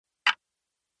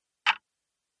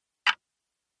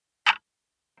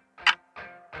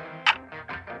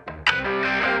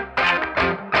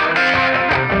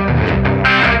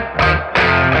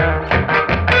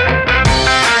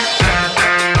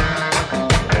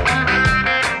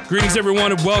Greetings,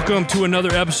 everyone, and welcome to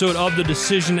another episode of the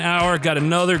Decision Hour. Got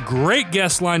another great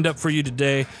guest lined up for you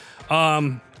today.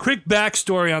 Quick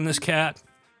backstory on this cat.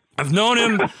 I've known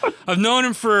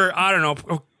him for, I don't know,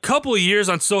 a couple of years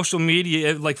on social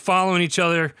media, like following each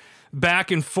other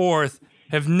back and forth.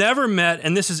 Have never met,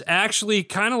 and this is actually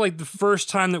kind of like the first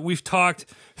time that we've talked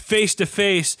face to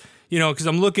face, you know, because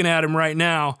I'm looking at him right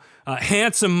now.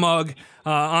 Handsome mug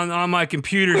on my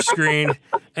computer screen,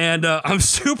 and I'm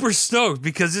super stoked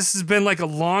because this has been like a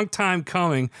long time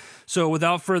coming. So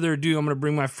without further ado, I'm going to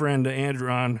bring my friend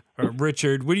Andrew on, or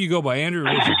Richard. What do you go by, Andrew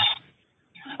or Richard?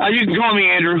 You can call me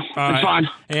Andrew. It's fine.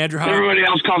 Andrew, everybody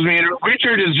else calls me Andrew.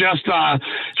 Richard is just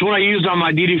it's what I used on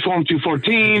my DD Form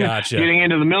 214, Gotcha. Getting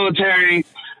into the military,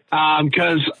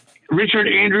 because Richard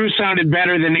Andrew sounded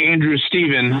better than Andrew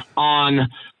Steven on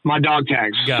my dog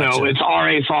tags. Gotcha. So it's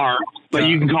RA-FAR, but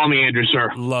you can call me Andrew,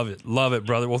 sir. Love it,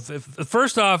 brother. Well,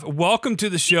 first off, welcome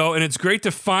to the show, and it's great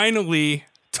to finally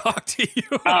talk to you.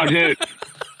 Oh, dude.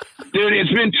 Dude, it's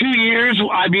been 2 years.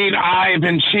 I mean, I've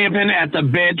been chomping at the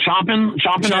bit. Chomping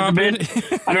at the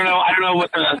bit. I don't know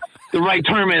what the right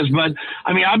term is, but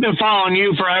I mean, I've been following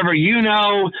you forever. You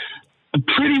know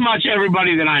pretty much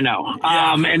everybody that I know.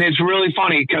 Yeah. And it's really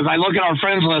funny because I look at our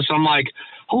friends list and I'm like,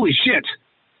 holy shit.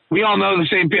 We all know the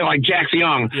same people, like Jax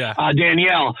Young,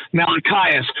 Danielle,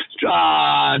 Malachias,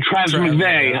 Travis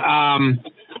McVeigh.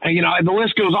 You know, the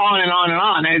list goes on and on and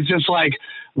on. And it's just like,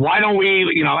 why don't we,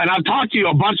 you know, and I've talked to you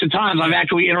a bunch of times. I've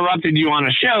actually interrupted you on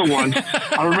a show once.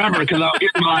 I remember because I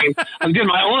was getting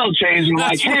my oil change and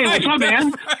That's like, hey, right, what's up,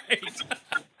 man? Right.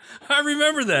 I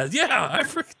remember that. Yeah, I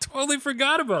totally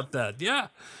forgot about that. Yeah.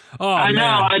 Oh, I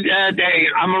know. Hey,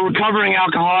 I'm a recovering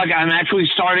alcoholic. I'm actually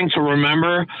starting to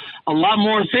remember a lot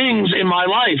more things in my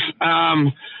life.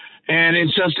 And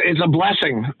it's a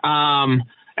blessing.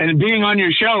 And being on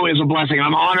your show is a blessing.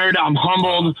 I'm honored. I'm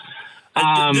humbled.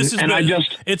 It's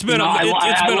been a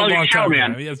long time,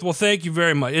 man. Well, thank you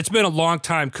very much. It's been a long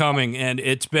time coming, and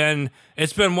it's been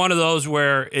one of those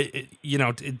where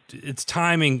its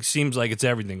timing seems like it's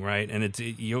everything, right? And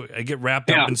I get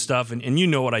wrapped up in stuff, and you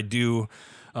know what I do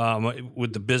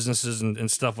with the businesses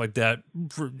and stuff like that.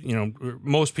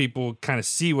 Most people kind of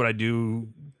see what I do,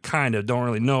 kind of don't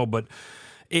really know, but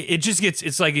it just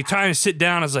it's like you time to sit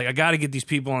down. It's like I got to get these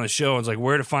people on the show. It's like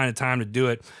where to find the time to do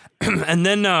it, and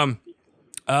then.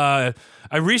 I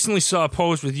recently saw a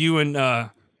post with you and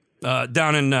down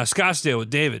in Scottsdale with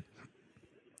David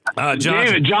Johnson.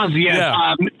 David Johnson, yes.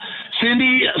 Yeah.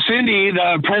 Cindy,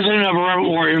 the president of Irreverent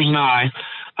Warriors, and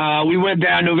I, we went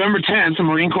down November 10th, a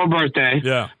Marine Corps birthday.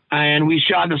 Yeah. And we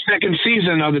shot the second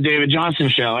season of the David Johnson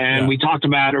show, and we talked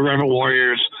about Irreverent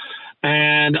Warriors.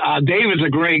 And David's a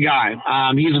great guy.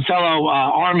 He's a fellow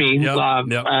Army,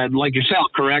 like yourself,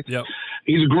 correct? Yep.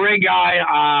 He's a great guy.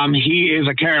 He is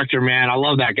a character, man. I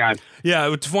love that guy. Yeah,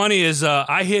 what's funny is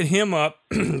I hit him up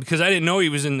because I didn't know he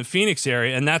was in the Phoenix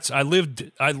area, and I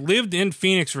lived in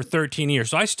Phoenix for 13 years,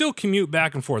 so I still commute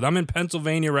back and forth. I'm in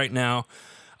Pennsylvania right now.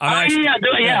 I do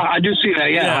see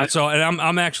that. Yeah. So, and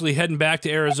I'm actually heading back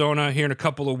to Arizona here in a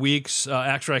couple of weeks.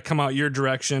 Actually, I come out your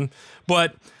direction,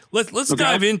 but. Let's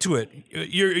dive into it.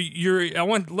 I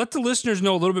want to let the listeners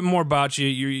know a little bit more about you.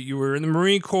 You were in the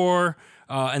Marine Corps,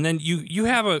 and then you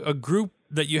have a group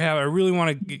that you have. I really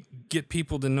want to get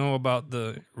people to know about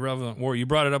the Irreverent Warrior. You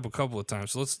brought it up a couple of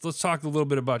times, so let's talk a little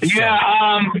bit about yourself.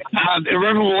 Yeah,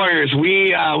 Irreverent Warriors.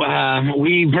 We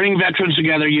bring veterans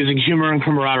together using humor and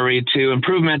camaraderie to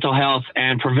improve mental health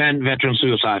and prevent veteran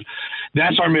suicide.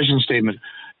 That's our mission statement.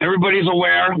 Everybody's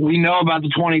aware. We know about the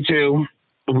 22.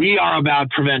 We are about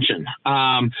prevention.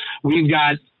 We've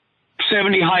got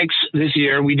 70 hikes this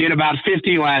year. We did about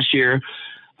 50 last year.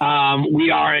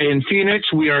 We are in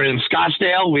Phoenix. We are in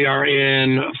Scottsdale. We are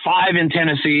in 5 in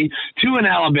Tennessee, 2 in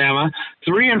Alabama,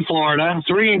 3 in Florida,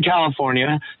 3 in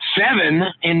California, 7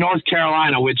 in North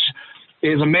Carolina, which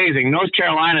is amazing. North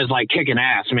Carolina is like kicking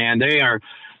ass, man. They are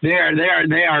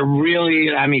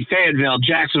really, I mean, Fayetteville,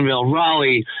 Jacksonville,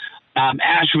 Raleigh,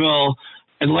 Asheville,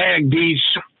 Atlantic Beach,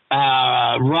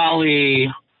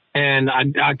 Raleigh, and I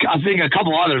think a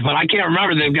couple others, but I can't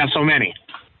remember. They've got so many.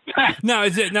 Now,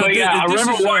 is it? Now, but yeah,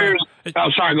 Irreverent Warriors.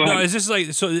 Sorry, go ahead. No, is this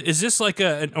like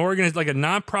a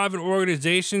nonprofit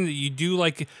organization that you do?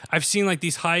 Like I've seen like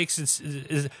these hikes.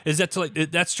 Is that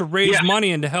that's to raise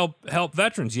money and to help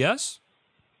veterans? Yes.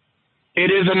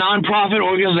 It is a nonprofit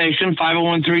organization,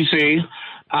 501(c)(3).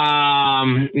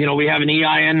 We have an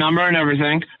EIN number and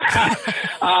everything.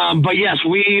 But yes,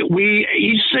 we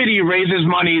each city raises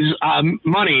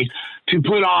money to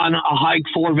put on a hike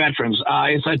for veterans.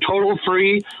 It's a total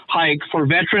free hike for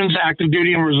veterans, active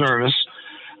duty, and reservists.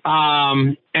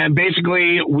 And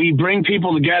basically we bring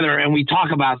people together and we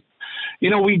talk about,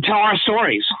 we tell our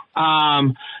stories.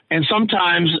 And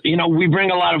sometimes, we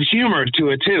bring a lot of humor to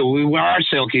it too. We wear our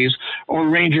silkies or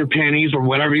ranger panties or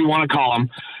whatever you want to call them.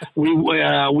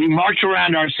 We march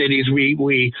around our cities.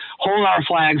 We hold our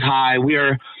flags high.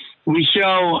 We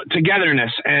show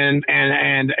togetherness and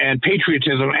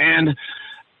patriotism. And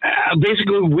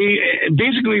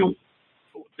basically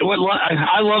what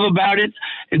I love about it,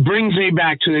 it brings me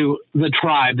back to the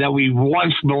tribe that we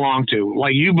once belonged to.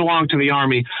 Like, you belong to the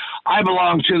Army. I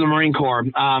belong to the Marine Corps.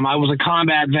 I was a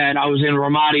combat vet. I was in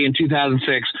Ramadi in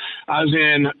 2006. I was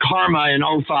in Karma in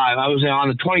 2005. I was on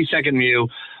the 22nd MEU.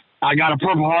 I got a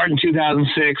Purple Heart in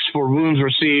 2006 for wounds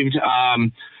received,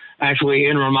 actually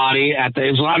in Ramadi at the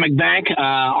Islamic Bank,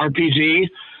 RPG.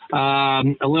 A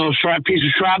little piece of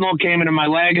shrapnel came into my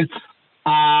leg.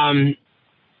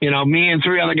 Me and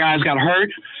 3 other guys got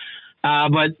hurt.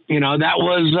 But that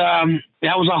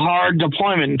was a hard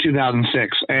deployment in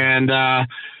 2006. And,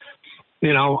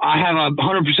 I have a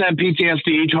 100%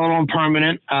 PTSD, total and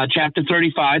permanent, chapter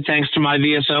 35, thanks to my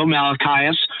VSO,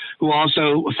 Malachias, who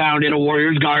also founded a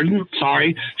Warrior's Garden.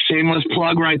 Sorry, shameless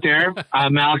plug right there.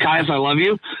 Malachias, I love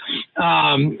you.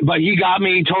 But he got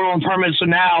me total and permanent. So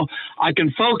now I can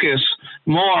focus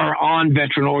more on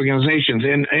veteran organizations.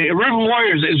 And Irreverent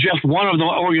Warriors is just one of the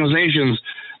organizations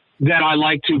that I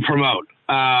like to promote.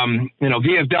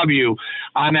 VFW,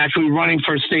 I'm actually running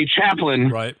for state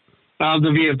chaplain of the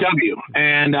VFW.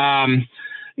 And, I'm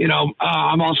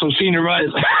also senior vice,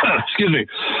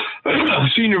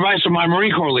 senior vice of my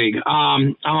Marine Corps League.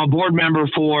 I'm a board member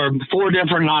for 4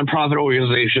 different nonprofit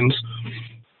organizations.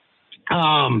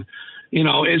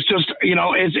 It's just,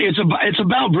 it's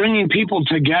about bringing people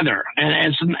together,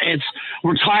 and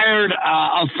we're tired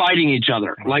of fighting each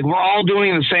other. Like, we're all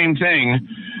doing the same thing,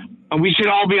 and we should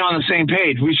all be on the same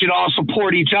page. We should all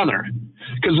support each other,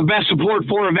 because the best support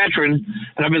for a veteran,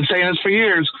 and I've been saying this for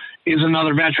years, is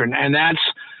another veteran. And that's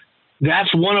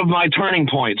one of my turning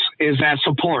points, is that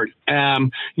support.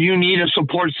 You need a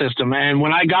support system. And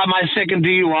when I got my second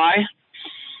DUI,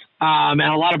 and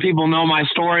a lot of people know my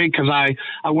story because I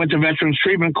went to Veterans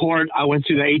Treatment Court. I went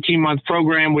through the 18-month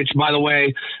program, which, by the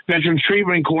way, Veterans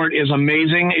Treatment Court is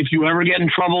amazing. If you ever get in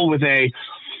trouble with a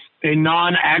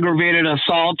non-aggravated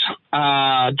assault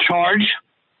charge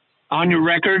on your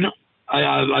record,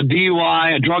 a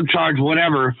DUI, a drug charge,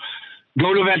 whatever,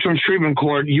 go to Veterans Treatment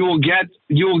Court. You will get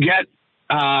the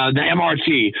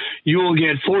MRT. You will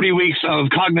get 40 weeks of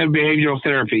cognitive behavioral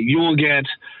therapy. You will get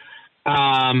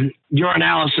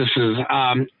urinalysis,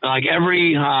 like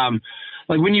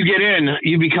when you get in,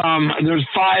 there's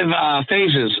 5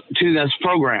 phases to this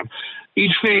program.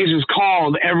 Each phase is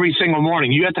called every single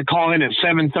morning. You have to call in at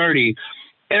 7:30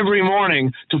 every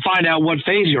morning to find out what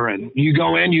phase you're in. You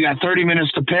go in, you got 30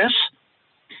 minutes to piss.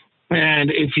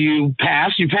 And if you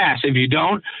pass, you pass. If you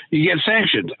don't, you get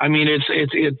sanctioned. I mean,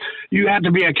 you have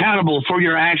to be accountable for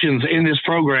your actions in this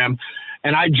program.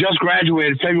 And I just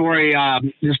graduated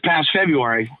this past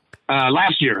February,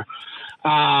 last year.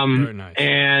 Very nice.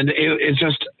 And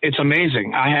it's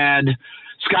amazing. I had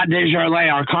Scott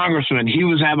Desjardins, our congressman. He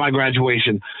was at my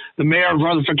graduation. The mayor of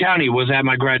Rutherford County was at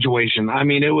my graduation. I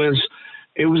mean, it was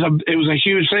a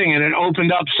huge thing, and it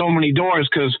opened up so many doors,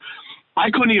 because I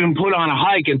couldn't even put on a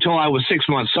hike until I was 6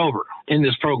 months sober in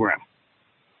this program.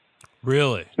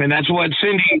 Really? And that's what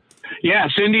Cindy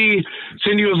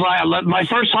was like. My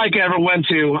first hike I ever went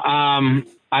to,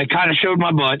 I kind of showed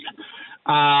my butt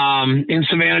in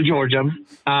Savannah, Georgia.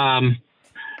 And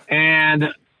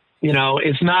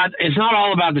it's not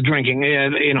all about the drinking.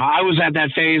 I was at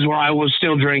that phase where I was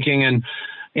still drinking,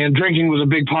 and drinking was a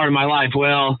big part of my life.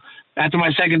 Well, after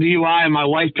my second DUI, my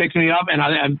wife picked me up, and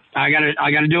I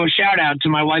gotta do a shout out to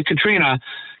my wife, Katrina,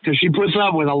 because she puts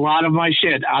up with a lot of my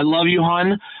shit. I love you,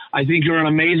 hon. I think you're an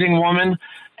amazing woman,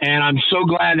 and I'm so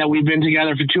glad that we've been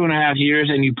together for 2.5 years,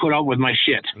 and you put up with my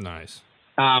shit. Nice.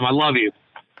 I love you,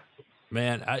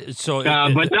 man. Sorry, I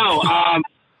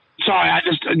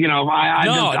just I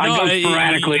go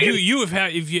sporadically.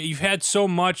 You've had so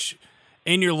much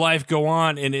in your life go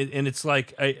on, and it's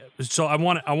like I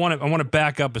want to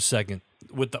back up a second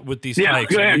with these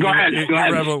hikes. Go ahead.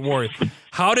 Irreverent Warrior.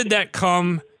 How did that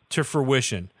come to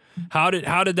fruition? How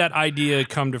did that idea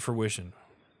come to fruition?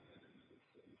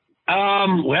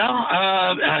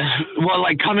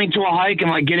 Like coming to a hike and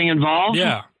like getting involved.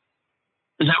 Yeah.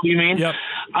 Is that what you mean? Yep.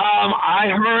 I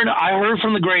heard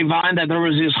from the grapevine that there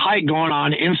was this hike going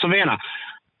on in Savannah.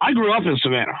 I grew up in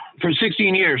Savannah for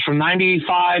 16 years, from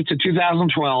 95 to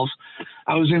 2012.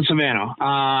 I was in Savannah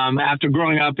after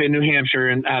growing up in New Hampshire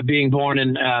and being born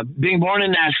in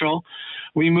Nashville,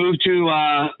 we moved to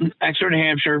Exeter, New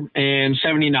Hampshire in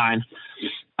 79.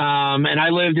 And I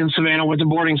lived in Savannah, went to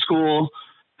boarding school,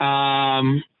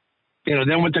 then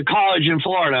went to college in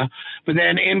Florida. But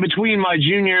then in between my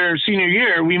senior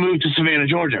year, we moved to Savannah,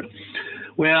 Georgia.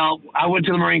 Well, I went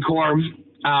to the Marine Corps.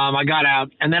 I got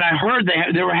out, and then I heard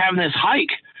they were having this hike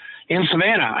in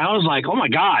Savannah. I was like, oh my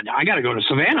God, I got to go to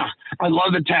Savannah. I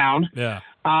love the town. Yeah.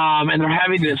 And they're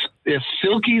having this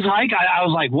Silkies hike. I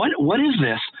was like, what is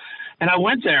this? And I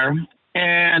went there,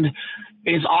 and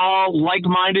it's all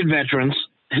like-minded veterans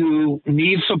who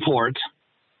need support.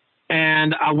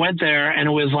 And I went there, and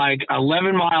it was like an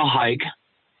 11-mile hike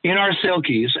in our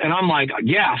Silkies. And I'm like,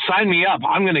 yeah, sign me up.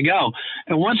 I'm going to go.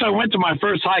 And once I went to my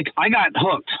first hike, I got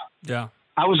hooked. Yeah.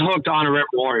 I was hooked on Irreverent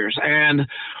Warriors. And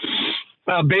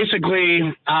basically,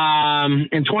 in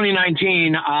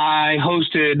 2019, I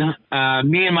hosted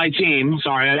me and my team.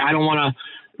 Sorry, I don't want to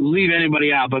leave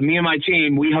anybody out, but me and my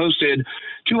team, we hosted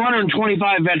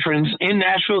 225 veterans in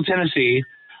Nashville, Tennessee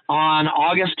on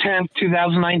August 10th,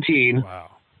 2019. Wow.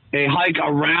 A hike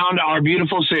around our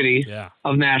beautiful city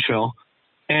of Nashville.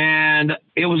 And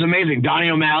it was amazing. Donnie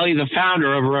O'Malley, the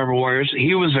founder of Irreverent Warriors,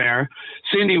 he was there.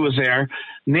 Cindy was there.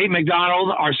 Nate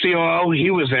McDonald, our COO,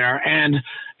 he was there. And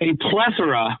a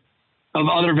plethora of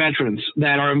other veterans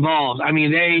that are involved. I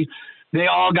mean, they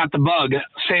all got the bug,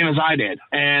 same as I did.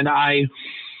 And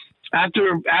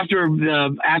after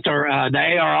the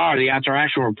ARR, the after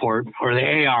action report, or the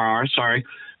ARR, sorry,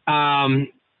 I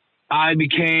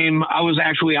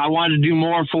wanted to do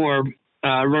more for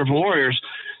Irreverent Warriors.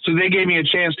 So they gave me a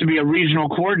chance to be a regional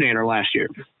coordinator last year.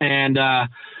 And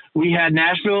we had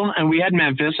Nashville and we had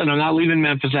Memphis, and I'm not leaving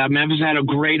Memphis out. Memphis had a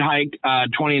great hike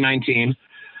 2019.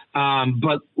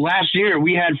 But last year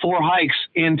we had 4 hikes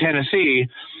in Tennessee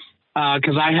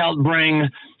because I helped bring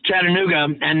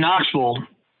Chattanooga and Knoxville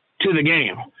to the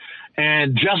game.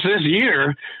 And just this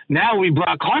year, now we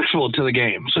brought Clarksville to the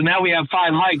game. So now we have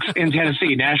 5 hikes in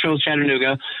Tennessee: Nashville,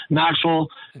 Chattanooga, Knoxville,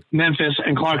 Memphis,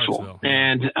 and Clarksville.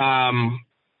 And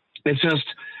it's just,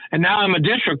 and now I'm a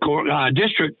district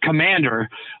commander.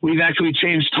 We've actually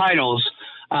changed titles.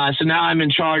 So now I'm in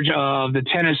charge of the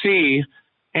Tennessee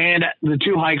and the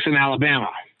 2 hikes in Alabama.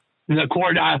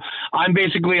 I'm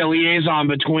basically a liaison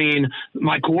between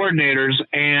my coordinators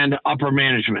and upper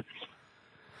management.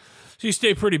 So you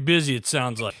stay pretty busy, it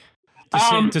sounds like.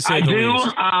 To say I the do.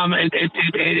 least.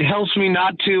 It helps me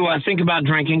not to think about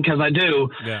drinking, because I do.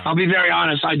 Yeah. I'll be very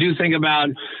honest. I do think about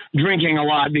drinking a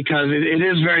lot because it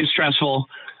is very stressful.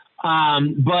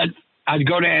 But I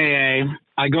go to AA.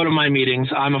 I go to my meetings.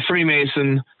 I'm a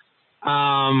Freemason.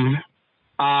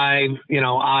 I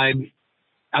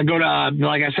go to,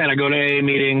 like I said, I go to AA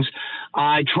meetings.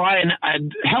 I try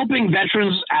and helping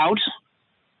veterans out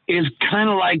is kind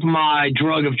of like my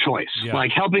drug of choice. Yeah.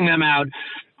 Like helping them out,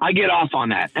 I get off on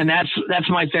that. And that's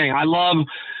my thing. I love,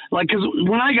 like, cause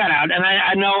when I got out, and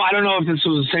I don't know if this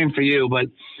was the same for you, but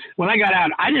when I got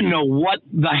out, I didn't know what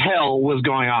the hell was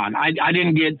going on. I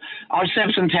didn't get, our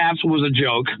Steps and Taps was a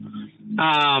joke.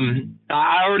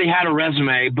 I already had a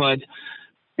resume, but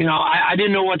I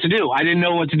didn't know what to do. I didn't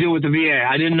know what to do with the VA.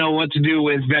 I didn't know what to do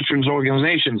with veterans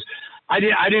organizations. I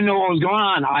didn't know what was going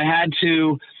on.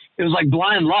 It was like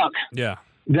blind luck. Yeah.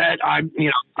 That I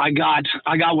got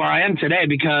where I am today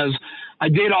because I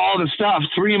did all the stuff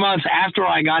 3 months after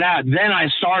I got out. Then I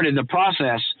started the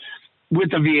process with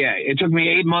the VA. It took me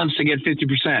 8 months to get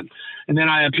 50%, and then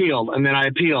I appealed, and then I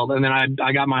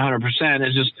got my 100%.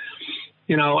 It's just,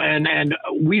 and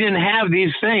we didn't have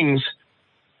these things.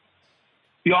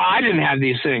 I didn't have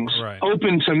these things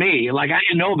open to me. Like, I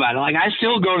didn't know about it. Like, I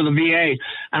still go to the VA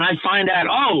and I find out,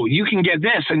 oh, you can get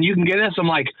this and you can get this. I'm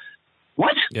like,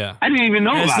 what? Yeah. I didn't even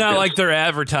know about It's not this. like they're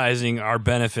advertising our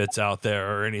benefits out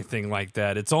there or anything like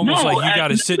that. It's almost like you got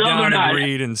to sit down and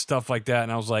read and stuff like that.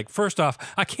 And I was like, first off,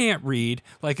 I can't read,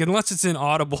 like, unless it's in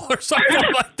Audible or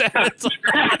something like that.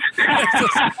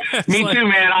 Me too,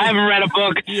 man. I haven't read a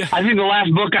book. Yeah. I think the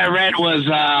last book I read was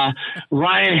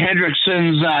Ryan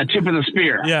Hendrickson's Tip of the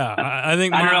Spear. Yeah. I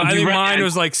think mine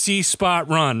was like See Spot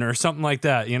Run or something like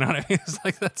that. You know what I mean? It's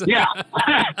like that's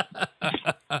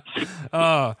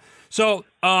So,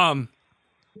 now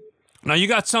you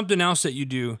got something else that you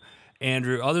do,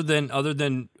 Andrew, other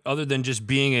than just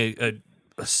being a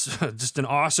just an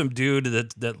awesome dude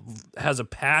that has a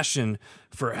passion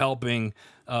for helping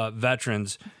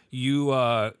veterans.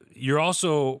 You're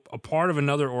also a part of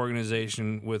another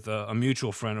organization with a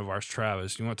mutual friend of ours,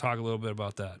 Travis. You want to talk a little bit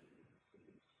about that?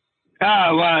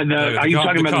 Are you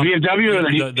talking about the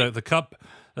VFW or the Cup?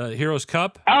 Heroes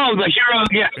Cup? Oh, the Heroes,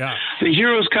 yeah. The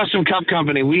Heroes Custom Cup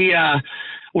Company.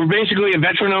 we're basically a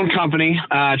veteran-owned company.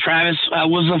 Travis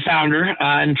was the founder,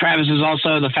 and Travis is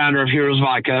also the founder of Heroes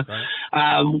Vodka. Right.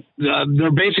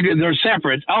 They're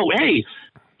separate. Oh, hey,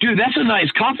 dude, that's a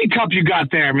nice coffee cup you got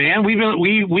there, man.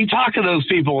 We talked to those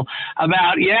people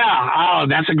about,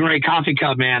 that's a great coffee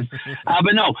cup, man.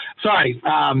 But no, sorry.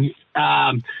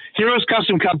 Heroes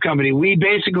Custom Cup Company. We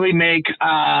basically make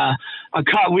a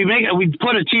cup. We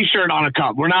put a T-shirt on a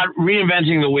cup. We're not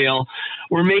reinventing the wheel.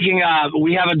 We're making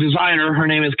we have a designer. Her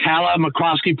name is Calla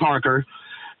McCroskey Parker.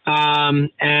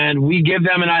 And we give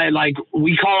them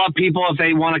we call up people if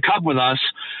they want a cup with us.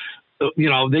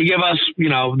 They give us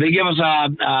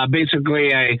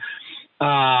basically a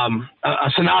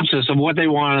synopsis of what they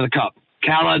want in the cup.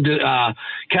 Calla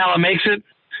makes it.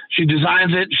 She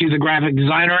designs it. She's a graphic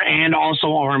designer and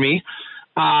also Army.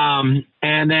 And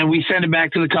then we send it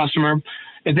back to the customer.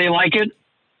 If they like it,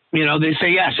 they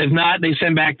say yes. If not, they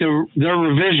send back their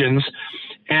revisions,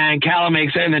 and Calla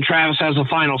makes it, and then Travis has the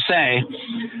final say.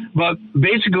 But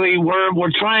basically,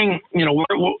 we're trying.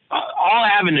 All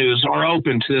avenues are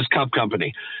open to this cup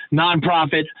company,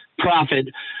 nonprofit, profit.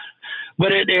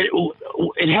 But it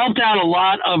helped out a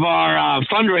lot of our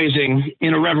fundraising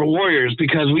in Irreverent Warriors,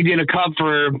 because we did a cup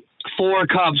for 4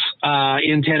 cups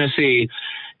in Tennessee,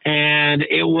 and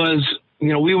it was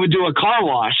we would do a car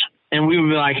wash, and we would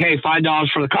be like, hey,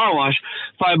 $5 for the car wash,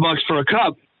 $5 for a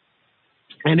cup.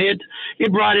 And it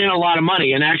brought in a lot of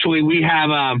money. And actually we have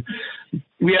a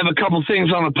couple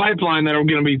things on the pipeline that are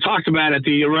going to be talked about at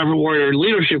the Irreverent Warrior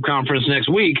Leadership Conference next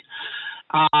week.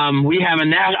 We have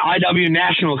an IW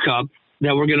National Cup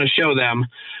that we're going to show them.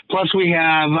 Plus we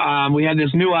have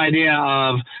this new idea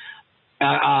of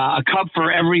a cup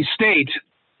for every state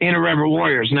in Irreverent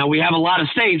Warriors. Now we have a lot of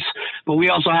states, but we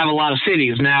also have a lot of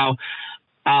cities. Now,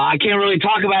 I can't really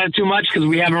talk about it too much because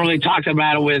we haven't really talked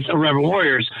about it with Irreverent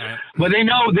Warriors, but they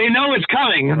know it's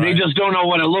coming. Right. They just don't know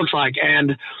what it looks like.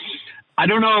 And I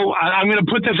don't know. I'm going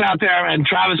to put this out there, and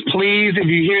Travis, please, if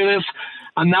you hear this,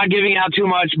 I'm not giving out too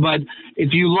much, but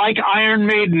if you like Iron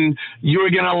Maiden, you're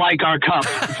going to like our cup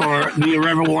for the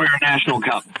Irreverent Warrior National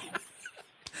Cup.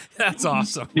 That's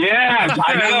awesome. Yeah,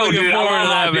 I know. I'm looking dude. forward to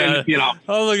that, man.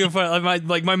 I'm looking for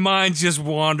my mind's just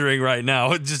wandering right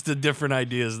now. Just the different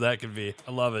ideas that could be.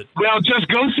 I love it. Well, just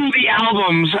go through the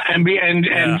albums and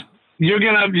I'm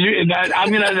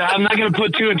not gonna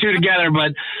put 2 and 2 together,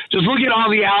 but just look at all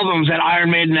the albums that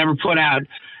Iron Maiden ever put out,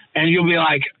 and you'll be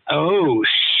like, oh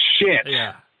shit.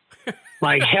 Yeah.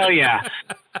 Like hell yeah.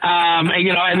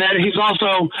 And then he's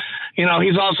also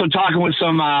talking with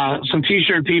some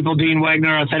T-shirt people, Dean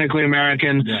Wegner, Authentically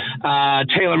American,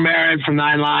 Taylor Merritt from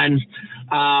 9 Line.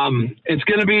 It's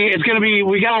gonna be.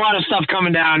 We got a lot of stuff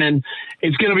coming down, and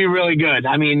it's gonna be really good.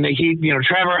 I mean,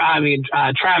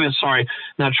 Travis. Sorry,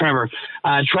 not Trevor.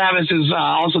 Travis is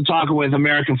also talking with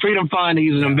American Freedom Fund.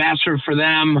 He's an ambassador for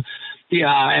them.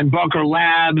 And Bunker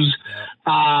Labs,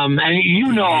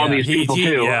 and all these people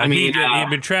too. Yeah,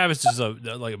 but Travis is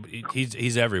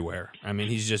he's everywhere. I mean,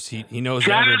 he knows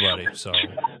everybody. So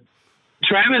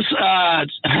Travis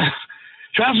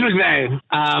McVeigh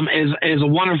is a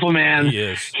wonderful man. He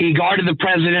is. He guarded the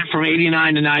president from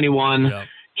 '89 to '91. Yep.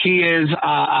 He is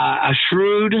a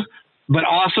shrewd but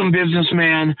awesome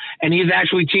businessman, and he's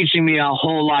actually teaching me a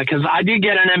whole lot, because I did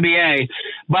get an MBA,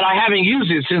 but I haven't used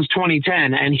it since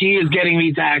 2010, and he is getting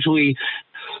me to actually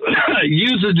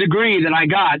use the degree that I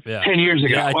got 10 years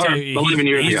ago, or 11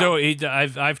 years ago.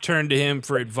 I've turned to him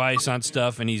for advice on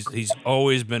stuff, and he's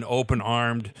always been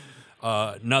open-armed,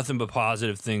 nothing but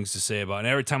positive things to say about it. And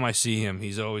every time I see him,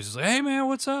 he's always like, hey, man,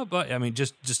 what's up? I mean,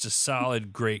 just a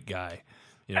solid, great guy.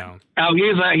 Oh,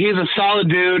 he's a solid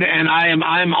dude, and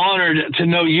I'm honored to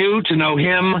know you, to know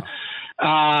him,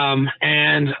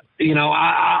 and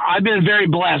I've been very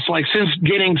blessed. Like, since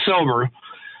getting sober,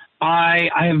 I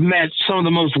have met some of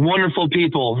the most wonderful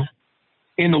people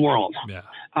in the world,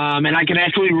 and I can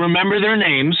actually remember their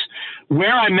names,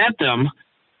 where I met them,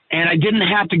 and I didn't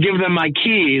have to give them my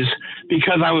keys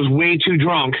because I was way too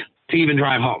drunk to even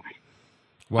drive home.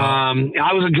 Wow.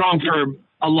 I was a drunk for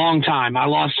a long time. I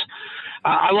lost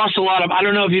a lot of, I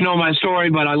don't know if you know my story,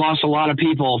 but I lost a lot of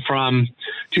people from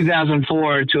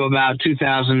 2004 to about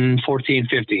 2014,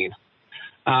 15.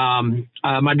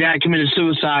 My dad committed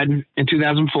suicide in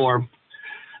 2004.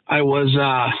 I was,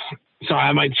 sorry,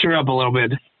 I might tear up a little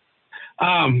bit.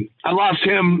 I lost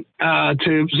him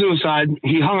to suicide.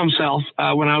 He hung himself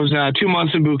when I was 2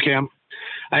 months in boot camp.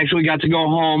 I actually got to go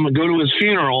home and go to his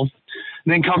funeral,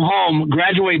 then come home,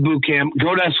 graduate boot camp,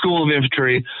 go to School of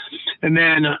Infantry, and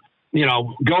then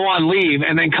go on leave,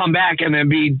 and then come back and then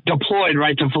be deployed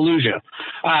right to Fallujah,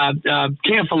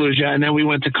 Camp Fallujah. And then we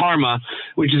went to Karma,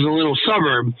 which is a little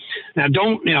suburb. Now,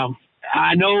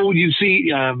 I know you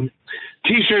see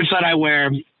T-shirts that I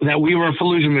wear that we were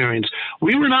Fallujah Marines.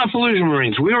 We were not Fallujah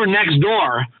Marines. We were next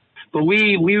door, but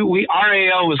we our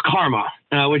AO was Karma,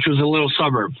 which was a little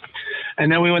suburb,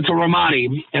 and then we went to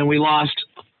Ramadi, and we lost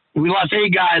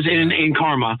 8 guys in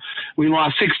Karma. We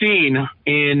lost 16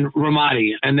 in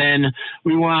Ramadi, and then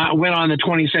we went on the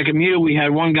 22nd Mew. We had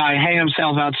one guy hang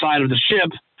himself outside of the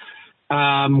ship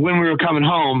when we were coming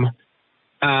home.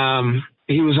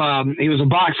 He was a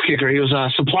box kicker. He was a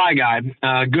supply guy,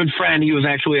 good friend. He was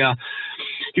actually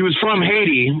he was from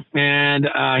Haiti, and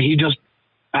he just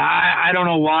I don't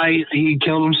know why he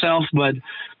killed himself, but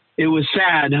it was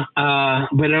sad.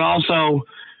 But it also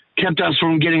kept us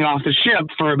from getting off the ship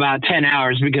for about 10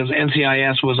 hours because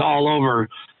NCIS was all over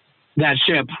that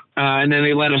ship. And then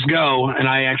they let us go. And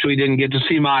I actually didn't get to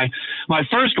see my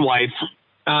first wife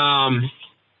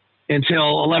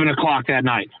until 11 o'clock that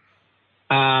night.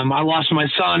 I lost my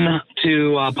son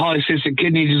to polycystic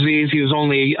kidney disease. He was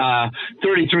only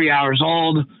 33 hours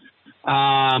old.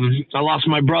 I lost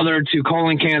my brother to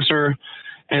colon cancer.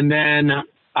 And then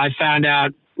I found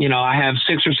out, I have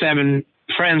 6 or 7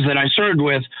 friends that I served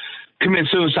with commit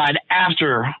suicide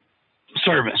after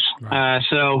service. Right.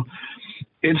 So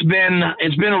it's been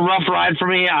a rough ride for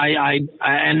me.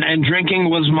 And drinking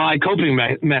was my coping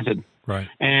method. Right.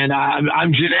 And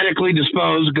I'm genetically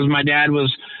disposed because my dad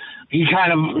was, he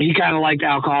kind of liked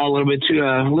alcohol a little bit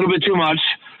too much.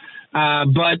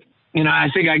 But I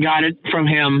think I got it from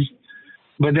him,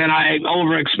 but then I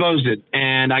overexposed it,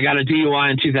 and I got a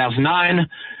DUI in 2009.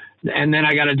 And then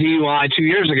I got a DUI 2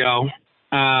 years ago.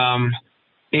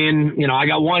 I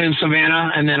got one in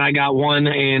Savannah, and then I got one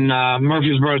in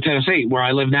Murfreesboro, Tennessee, where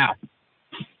I live now.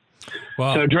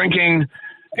 Wow. So drinking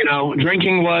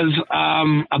was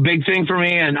a big thing for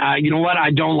me. And you know what?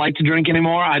 I don't like to drink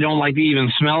anymore. I don't like the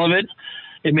even smell of it.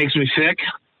 It makes me sick.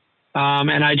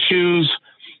 And I choose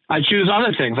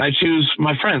other things. I choose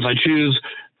my friends. I choose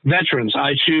veterans.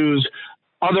 I choose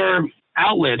other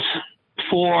outlets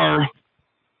for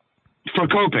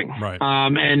coping. Right.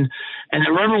 And the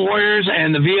Irreverent Warriors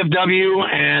and the VFW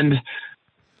and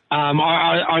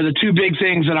are the 2 big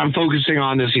things that I'm focusing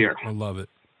on this year. I love it.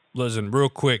 Listen, real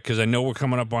quick, because I know we're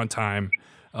coming up on time,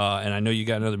 and I know you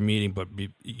got another meeting, but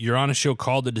you're on a show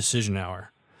called The Decision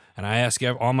Hour, and I ask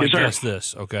all my guests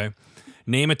this, okay?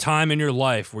 Name a time in your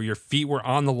life where your feet were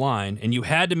on the line and you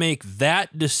had to make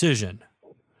that decision.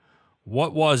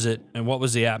 What was it, and what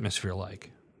was the atmosphere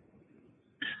like?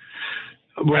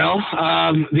 Well,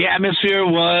 the atmosphere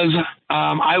was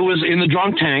I was in the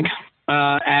drunk tank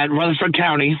at Rutherford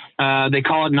County. They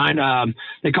call it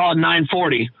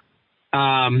 940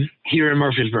 here in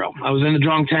Murfreesboro. I was in the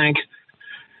drunk tank,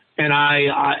 and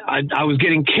I was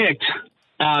getting kicked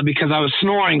because I was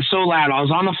snoring so loud. I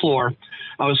was on the floor.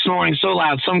 I was snoring so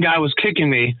loud. Some guy was kicking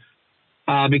me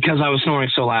because I was snoring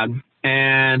so loud.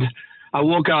 And I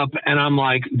woke up, and I'm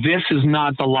like, this is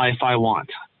not the life I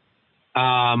want.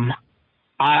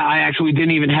 I actually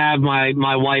didn't even have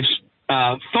my wife's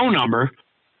phone number.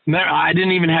 I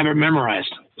didn't even have it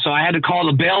memorized. So I had to call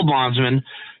the bail bondsman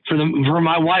for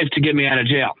my wife to get me out of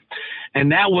jail.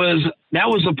 And that was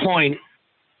the point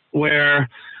where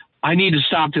I need to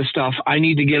stop this stuff. I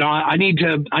need to get on. I need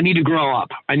to grow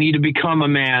up. I need to become a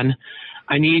man.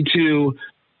 I need to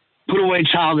put away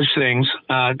childish things,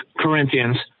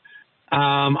 Corinthians.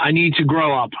 I need to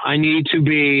grow up. I need to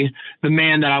be the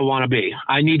man that I want to be.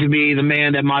 I need to be the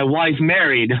man that my wife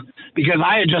married, because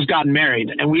I had just gotten married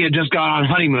and we had just gone on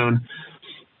honeymoon.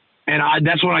 And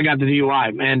that's when I got the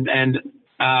DUI, and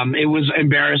it was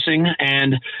embarrassing.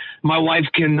 And my wife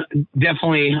can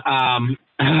definitely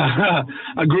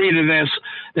agree to this,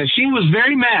 that she was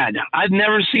very mad. I've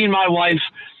never seen my wife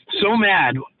so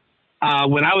mad.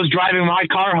 When I was driving my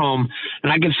car home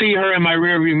and I could see her in my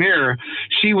rearview mirror,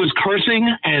 she was cursing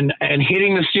and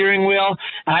hitting the steering wheel.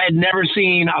 I had never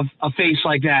seen a face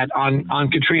like that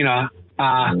on Katrina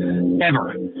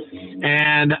ever.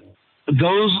 And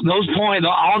those points,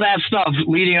 all that stuff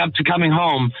leading up to coming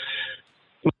home,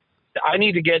 I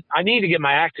need to get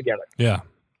my act together. Yeah.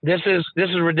 This is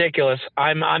ridiculous.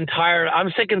 I'm tired.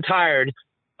 I'm sick and tired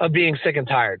of being sick and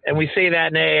tired. And we say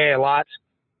that in AA a lot.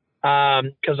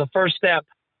 Because the first step,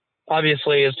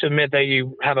 obviously, is to admit that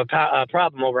you have a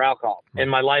problem over alcohol, and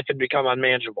my life had become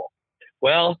unmanageable.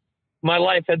 Well, my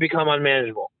life had become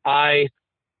unmanageable. But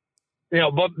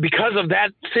because of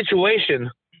that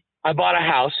situation, I bought a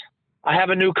house. I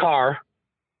have a new car.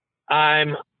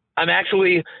 I'm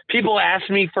actually, people ask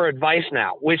me for advice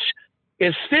now, which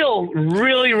is still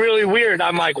really, really weird.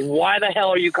 I'm like, why the hell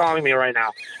are you calling me right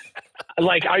now?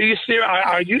 Like, are you serious?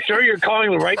 Are you sure you're calling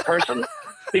the right person?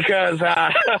 Because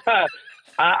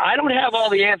I don't have all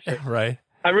the answers. Right.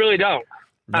 I really don't.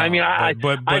 No, I mean, I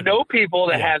know people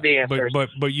that have the answers.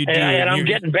 But you do. And I'm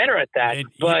getting better at that.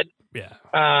 Yeah.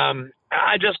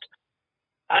 I just,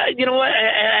 you know what?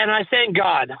 And I thank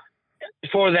God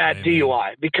for that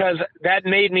DUI, because that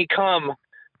made me come.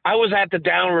 I was at the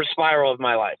downward spiral of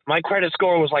my life. My credit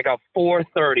score was like a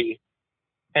 430.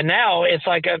 And now it's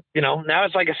like a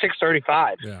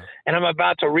 635. Yeah. And I'm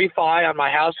about to refi on my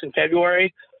house in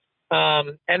February.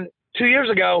 And 2 years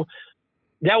ago,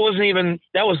 that was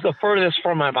the furthest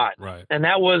from my mind. Right. And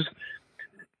that was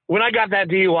when I got that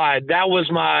DUI, that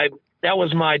was my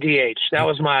DH. That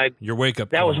was my your wake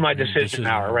up. That was my decision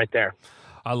hour right there.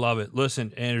 I love it.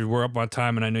 Listen, Andrew, we're up on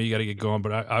time, and I know you got to get going,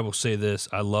 but I will say this: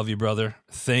 I love you, brother.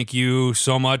 Thank you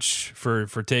so much for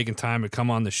taking time to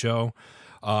come on the show.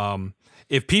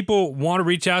 If people want to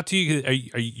reach out to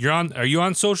you, are you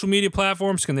on social media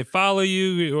platforms? Can they follow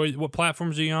you? Or what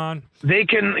platforms are you on? They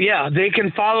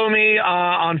can follow me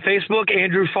on Facebook,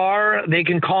 Andrew Farr. They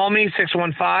can call me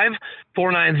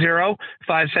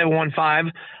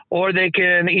 615-490-5715, or they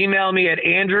can email me at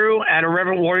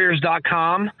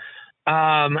andrew@irreverentwarriors.com.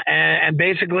 And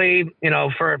basically,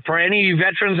 for any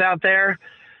veterans out there,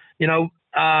 go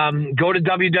to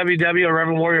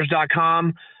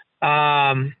www.irreverentwarriors.com.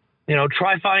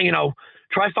 Try finding a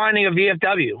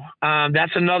VFW.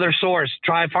 That's another source.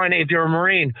 Try finding, if you're a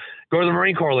Marine, go to the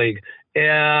Marine Corps League.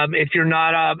 If you're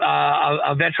not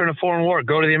a veteran of foreign war,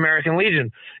 go to the American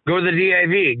Legion, go to the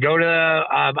DAV, go to the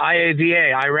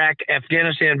IAVA, Iraq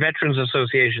Afghanistan Veterans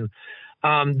Association.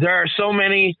 There are so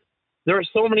many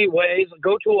ways.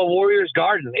 Go to a Warrior's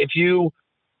Garden. If you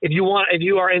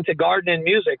are into garden and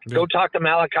music, go talk to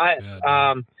Malachi.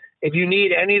 If you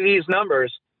need any of these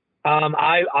numbers,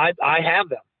 I have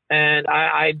them, and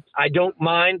I don't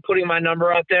mind putting my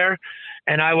number out there,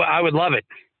 and I would love it.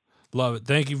 Love it.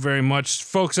 Thank you very much,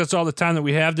 folks. That's all the time that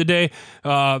we have today.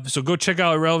 So go check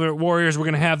out Irreverent Warriors. We're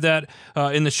going to have that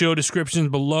in the show description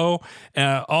below.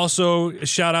 Also, a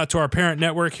shout out to our parent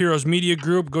network, Heroes Media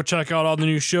Group. Go check out all the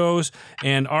new shows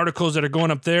and articles that are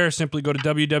going up there. Simply go to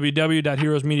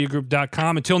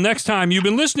www.heroesmediagroup.com. Until next time, you've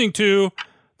been listening to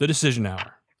The Decision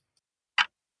Hour.